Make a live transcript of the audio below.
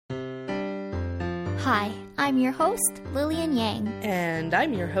Hi, I'm your host, Lillian Yang. And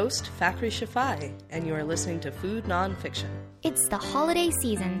I'm your host, Fakhri Shafai, and you are listening to Food Nonfiction. It's the holiday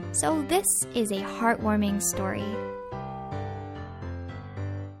season, so this is a heartwarming story.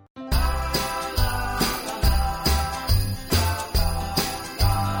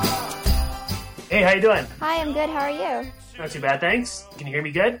 Hey, how you doing? Hi, I'm good. How are you? Not too bad, thanks. Can you hear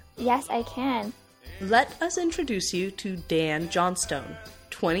me good? Yes, I can. Let us introduce you to Dan Johnstone,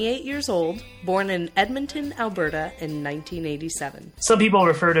 28 years old, born in Edmonton, Alberta in 1987. Some people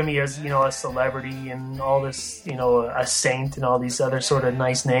refer to me as, a celebrity and all this, a saint and all these other sort of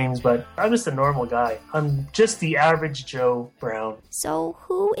nice names, but I'm just a normal guy. I'm just the average Joe Brown. So,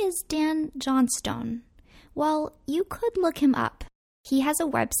 who is Dan Johnstone? Well, you could look him up. He has a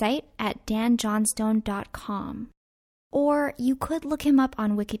website at danjohnstone.com. Or you could look him up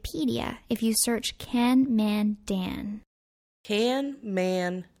on Wikipedia if you search Can Man Dan. Can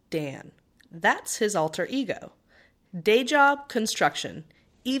Man Dan. That's his alter ego. Day job, construction.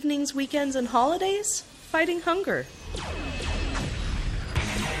 Evenings, weekends, and holidays, fighting hunger.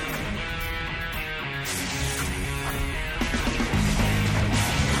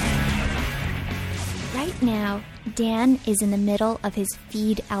 Right now, Dan is in the middle of his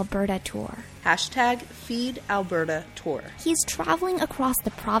Feed Alberta tour. Hashtag Feed Alberta Tour. He's traveling across the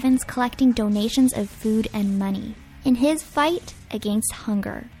province collecting donations of food and money in his fight against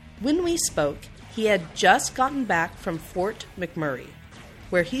hunger. When we spoke, he had just gotten back from Fort McMurray,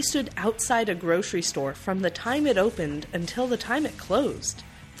 where he stood outside a grocery store from the time it opened until the time it closed,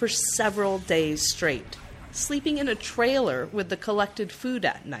 for several days straight, sleeping in a trailer with the collected food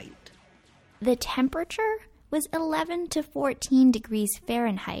at night. The temperature was 11 to 14 degrees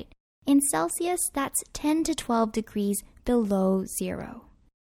Fahrenheit. In Celsius, that's 10 to 12 degrees below zero.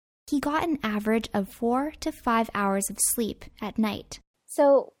 He got an average of 4 to 5 hours of sleep at night.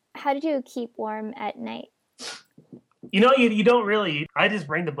 So, how did you keep warm at night? You don't really. I just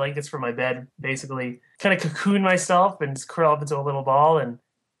bring the blankets for my bed, basically. Kind of cocoon myself and curl up into a little ball and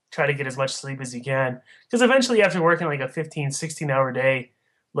try to get as much sleep as you can. Because eventually, after working like a 15, 16-hour day,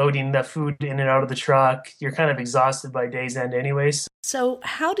 loading the food in and out of the truck, you're kind of exhausted by day's end anyways. So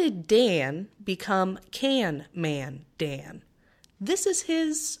how did Dan become Can Man Dan? This is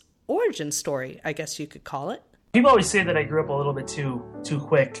his origin story, I guess you could call it. People always say that I grew up a little bit too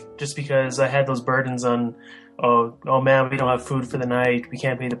quick, just because I had those burdens on, oh man, we don't have food for the night, we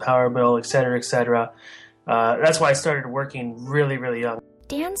can't pay the power bill, etc., etc. That's why I started working really, really young.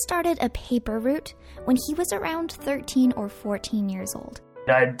 Dan started a paper route when he was around 13 or 14 years old.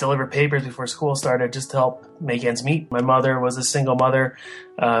 I'd deliver papers before school started just to help make ends meet. My mother was a single mother.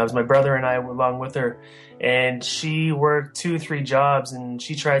 It was my brother and I along with her. And she worked 2-3 jobs and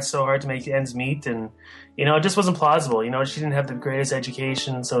she tried so hard to make ends meet. And, it just wasn't plausible. She didn't have the greatest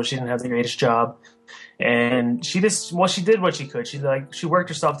education, so she didn't have the greatest job. And she did what she could. She worked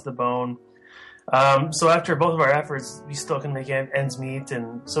herself to the bone. So after both of our efforts, we still can make ends meet.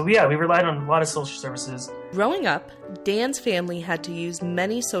 And so, we relied on a lot of social services. Growing up, Dan's family had to use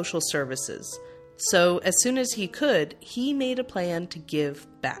many social services. So as soon as he could, he made a plan to give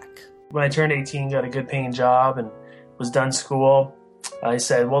back. When I turned 18, got a good paying job and was done school, I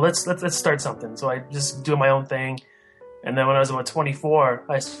said, well, let's start something. So I just do my own thing. And then when I was about 24,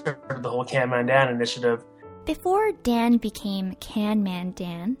 I started the whole Can Man Dan initiative. Before Dan became Can Man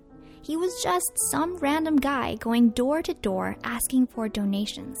Dan, he was just some random guy going door to door asking for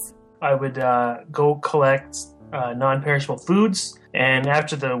donations. I would go collect non-perishable foods, and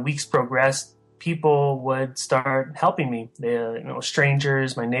after the weeks progressed, people would start helping me.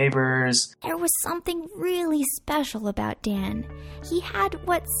 Strangers, my neighbors. There was something really special about Dan. He had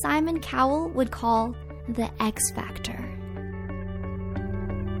what Simon Cowell would call the X Factor.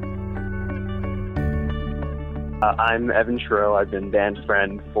 I'm Evan Shrill. I've been Dan's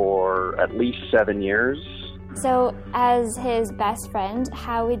friend for at least 7 years. So, as his best friend,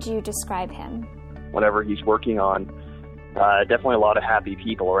 how would you describe him? Whatever he's working on, definitely a lot of happy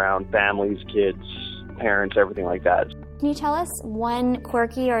people around, families, kids, parents, everything like that. Can you tell us one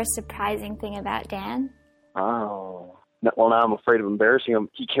quirky or surprising thing about Dan? Oh, well, now I'm afraid of embarrassing him.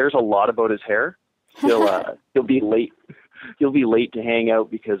 He cares a lot about his hair. He'll be late. He'll be late to hang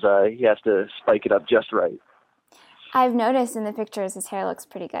out because he has to spike it up just right. I've noticed in the pictures his hair looks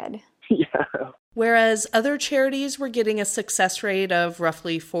pretty good. Yeah. Whereas other charities were getting a success rate of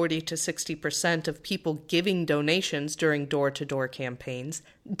roughly 40 to 60% of people giving donations during door-to-door campaigns,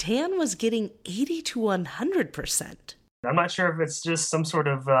 Dan was getting 80 to 100%. I'm not sure if it's just some sort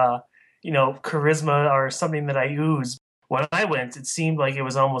of, charisma or something that I ooze. When I went, it seemed like it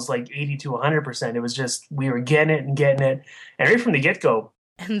was almost like 80 to 100%. It was just, we were getting it. And right from the get-go.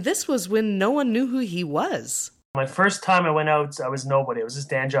 And this was when no one knew who he was. My first time I went out, I was nobody. It was just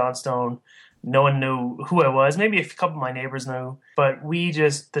Dan Johnstone. No one knew who I was. Maybe a couple of my neighbors knew. But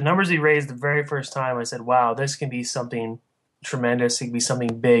the numbers we raised the very first time, I said, wow, this can be something tremendous. It could be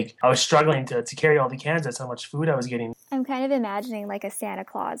something big. I was struggling to carry all the cans. That's how much food I was getting. I'm kind of imagining like a Santa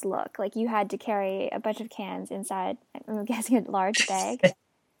Claus look. Like you had to carry a bunch of cans inside, I'm guessing, a large bag.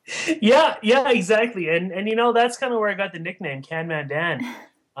 Yeah, exactly. And that's kind of where I got the nickname Can Man Dan.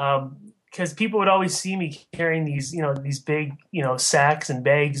 Because people would always see me carrying these big, sacks and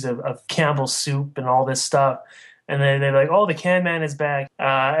bags of Campbell's soup and all this stuff. And then they're like, oh, the Can Man is back.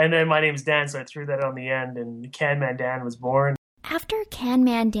 And then my name's Dan, so I threw that on the end, and Can Man Dan was born. After Can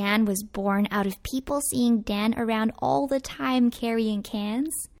Man Dan was born out of people seeing Dan around all the time carrying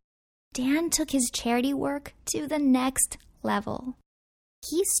cans, Dan took his charity work to the next level.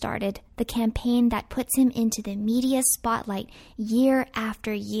 He started the campaign that puts him into the media spotlight year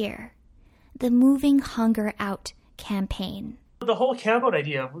after year. The Moving Hunger Out campaign. The whole camp out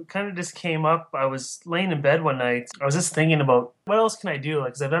idea kind of just came up. I was laying in bed one night. I was just thinking about what else can I do?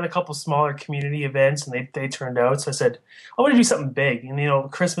 Because I've done a couple smaller community events and they turned out. So I said, I want to do something big.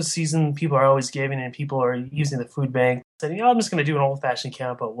 And, Christmas season, people are always giving and people are using the food bank. I said, I'm just going to do an old-fashioned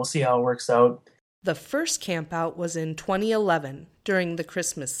camp out. We'll see how it works out. The first camp out was in 2011 during the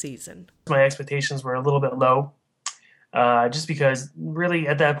Christmas season. My expectations were a little bit low. Just because really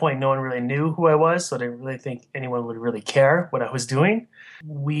at that point no one really knew who I was, so I didn't really think anyone would really care what I was doing.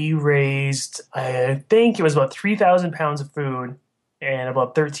 We raised, I think it was about 3,000 pounds of food and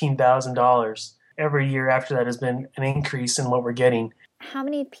about $13,000. Every year after that has been an increase in what we're getting. How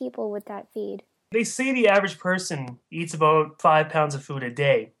many people would that feed? They say the average person eats about 5 pounds of food a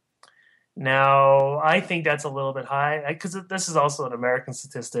day. Now, I think that's a little bit high because this is also an American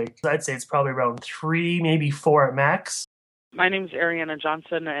statistic. I'd say it's probably around 3, maybe 4 at max. My name is Ariana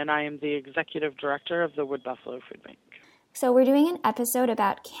Johnson, and I am the executive director of the Wood Buffalo Food Bank. So we're doing an episode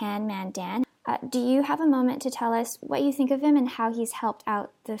about Can Man Dan. Do you have a moment to tell us what you think of him and how he's helped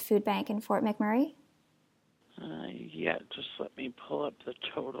out the food bank in Fort McMurray? Yeah, just let me pull up the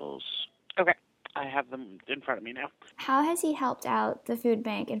totals. Okay. I have them in front of me now. How has he helped out the food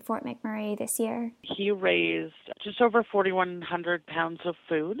bank in Fort McMurray this year? He raised just over 4,100 pounds of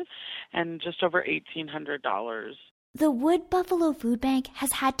food and just over $1,800. The Wood Buffalo Food Bank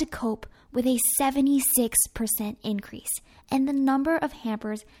has had to cope with a 76% increase in the number of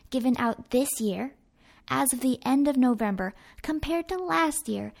hampers given out this year as of the end of November compared to last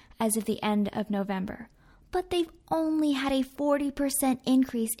year as of the end of November. But they've only had a 40%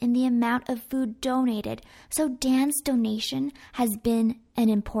 increase in the amount of food donated, so Dan's donation has been an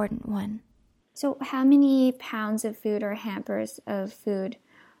important one. So how many pounds of food or hampers of food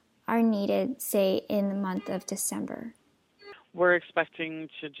are needed, say, in the month of December? We're expecting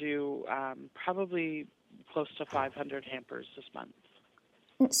to do probably close to 500 hampers this month.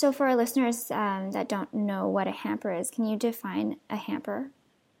 So for our listeners that don't know what a hamper is, can you define a hamper?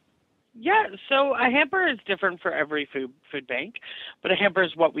 Yeah, so a hamper is different for every food bank, but a hamper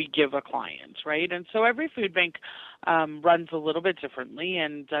is what we give a client, right? And so every food bank runs a little bit differently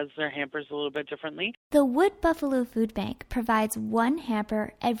and does their hampers a little bit differently. The Wood Buffalo Food Bank provides one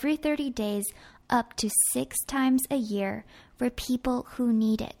hamper every 30 days up to 6 times a year for people who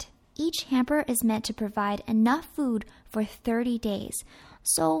need it. Each hamper is meant to provide enough food for 30 days,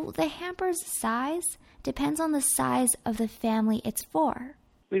 so the hamper's size depends on the size of the family it's for.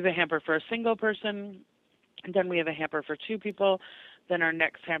 We have a hamper for a single person, and then we have a hamper for 2 people. Then our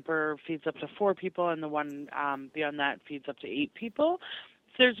next hamper feeds up to 4 people, and the one beyond that feeds up to 8 people.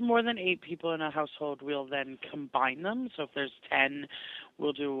 If there's more than 8 people in a household, we'll then combine them. So if there's 10,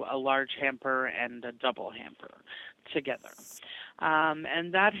 we'll do a large hamper and a double hamper together.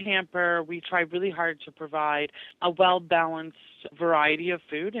 And that hamper, we try really hard to provide a well-balanced variety of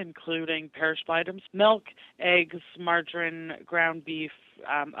food, including perishable items, milk, eggs, margarine, ground beef,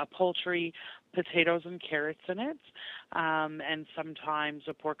 a poultry, potatoes and carrots in it, and sometimes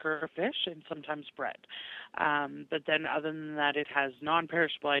a pork or a fish, and sometimes bread. But then other than that, it has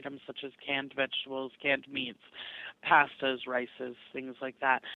non-perishable items such as canned vegetables, canned meats, pastas, rices, things like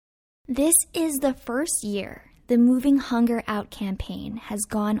that. This is the first year the Moving Hunger Out campaign has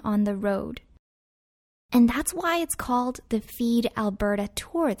gone on the road. And that's why it's called the Feed Alberta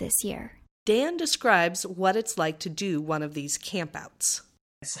Tour this year. Dan describes what it's like to do one of these campouts.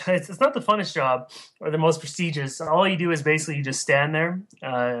 It's not the funnest job or the most prestigious. All you do is basically you just stand there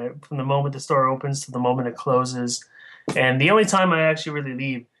from the moment the store opens to the moment it closes. And the only time I actually really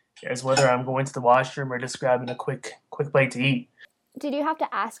leave is whether I'm going to the washroom or just grabbing a quick bite to eat. Did you have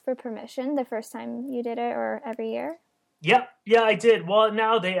to ask for permission the first time you did it or every year? Yeah, I did. Well,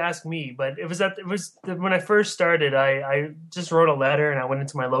 now they ask me, but when I first started, I just wrote a letter and I went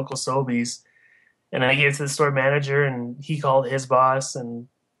into my local Sobeys and I gave it to the store manager and he called his boss and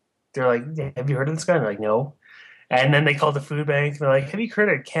they're like, have you heard of this guy? And they're like, no. And then they called the food bank and they're like, have you heard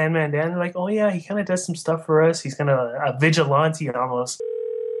of Can Man Dan? They're like, oh yeah, he kind of does some stuff for us. He's kind of a vigilante almost.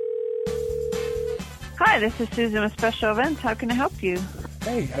 Hi, this is Susan with Special Events. How can I help you?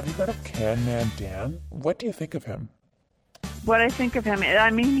 Hey, have you heard of Can Man Dan? What do you think of him? What I think of him,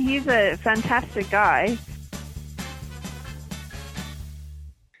 I mean, he's a fantastic guy.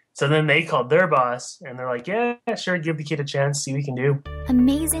 So then they called their boss and they're like, yeah, sure, give the kid a chance, see what he can do.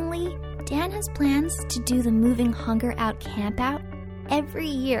 Amazingly, Dan has plans to do the Moving Hunger Out campout every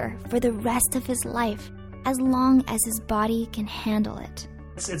year for the rest of his life, as long as his body can handle it.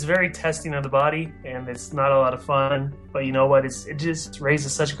 It's very testing of the body, and it's not a lot of fun. But you know what? It just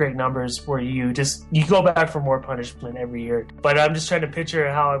raises such great numbers where you go back for more punishment every year. But I'm just trying to picture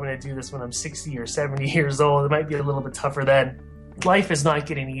how I'm going to do this when I'm 60 or 70 years old. It might be a little bit tougher then. Life is not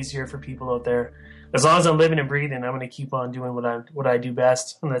getting easier for people out there. As long as I'm living and breathing, I'm going to keep on doing what I do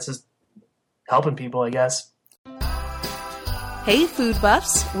best, and that's just helping people, I guess. Hey food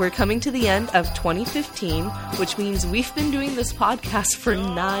buffs, we're coming to the end of 2015, which means we've been doing this podcast for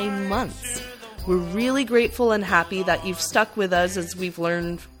 9 months. We're really grateful and happy that you've stuck with us as we've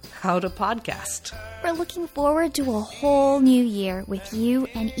learned how to podcast. We're looking forward to a whole new year with you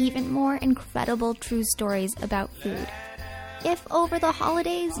and even more incredible true stories about food. If over the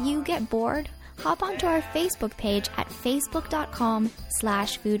holidays you get bored, hop onto our Facebook page at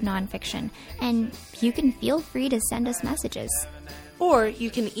facebook.com/foodnonfiction, and you can feel free to send us messages. Or you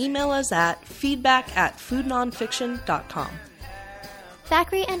can email us at feedback@foodnonfiction.com.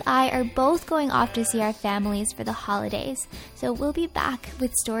 Thackeray and I are both going off to see our families for the holidays, so we'll be back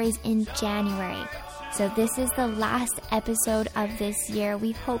with stories in January. So this is the last episode of this year.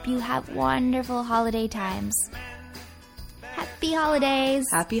 We hope you have wonderful holiday times. Happy holidays!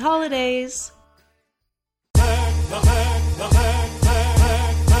 Happy holidays!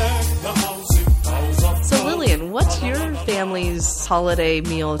 So Lillian, what's your family's holiday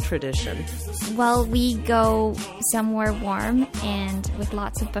meal tradition? Well, we go somewhere warm and with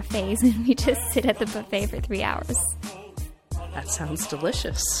lots of buffets, and we just sit at the buffet for 3 hours. That sounds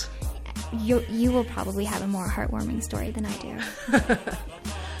delicious. You will probably have a more heartwarming story than I do.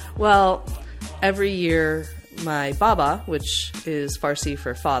 Well, every year my baba, which is Farsi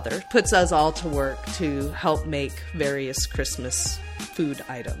for father, puts us all to work to help make various Christmas food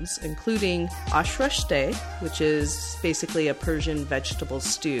items, including ash rashte, which is basically a Persian vegetable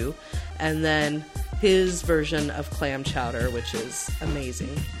stew, and then his version of clam chowder, which is amazing.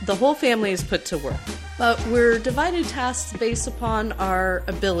 The whole family is put to work, but we're divided tasks based upon our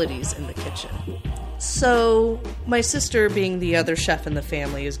abilities in the kitchen. So my sister, being the other chef in the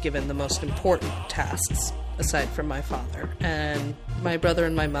family, is given the most important tasks, aside from my father, and my brother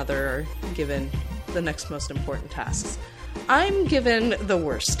and my mother are given the next most important tasks. I'm given the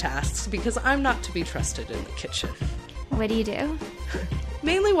worst tasks because I'm not to be trusted in the kitchen. What do you do?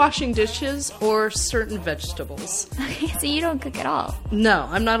 Mainly washing dishes or certain vegetables. Okay, so you don't cook at all? No,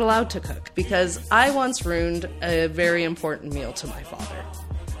 I'm not allowed to cook because I once ruined a very important meal to my father.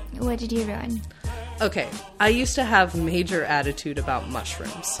 What did you ruin? Okay, I used to have major attitude about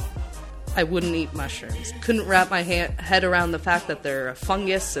mushrooms. I wouldn't eat mushrooms. Couldn't wrap my head around the fact that they're a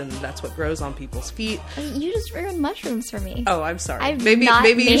fungus and that's what grows on people's feet. You just ruined mushrooms for me. Oh, I'm sorry. I've maybe not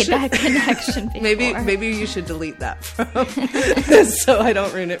made you should, that connection before. Maybe you should delete that from so I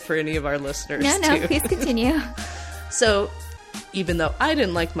don't ruin it for any of our listeners. No, please continue. So, even though I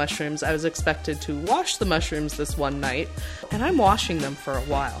didn't like mushrooms, I was expected to wash the mushrooms this one night, and I'm washing them for a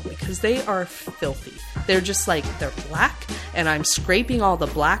while because they are filthy. They're just they're black, and I'm scraping all the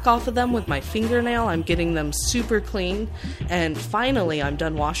black off of them with my fingernail. I'm getting them super clean, and finally I'm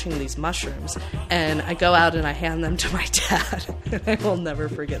done washing these mushrooms, and I go out and I hand them to my dad, and I will never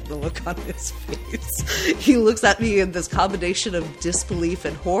forget the look on his face. He looks at me in this combination of disbelief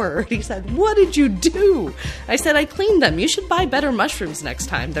and horror. He said, "What did you do?" I said, "I cleaned them. You should buy better mushrooms next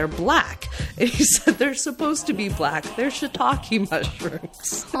time. They're black." And he said, "They're supposed to be black. They're shiitake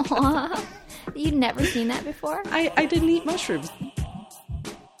mushrooms." Aww. You'd never seen that before? I didn't eat mushrooms.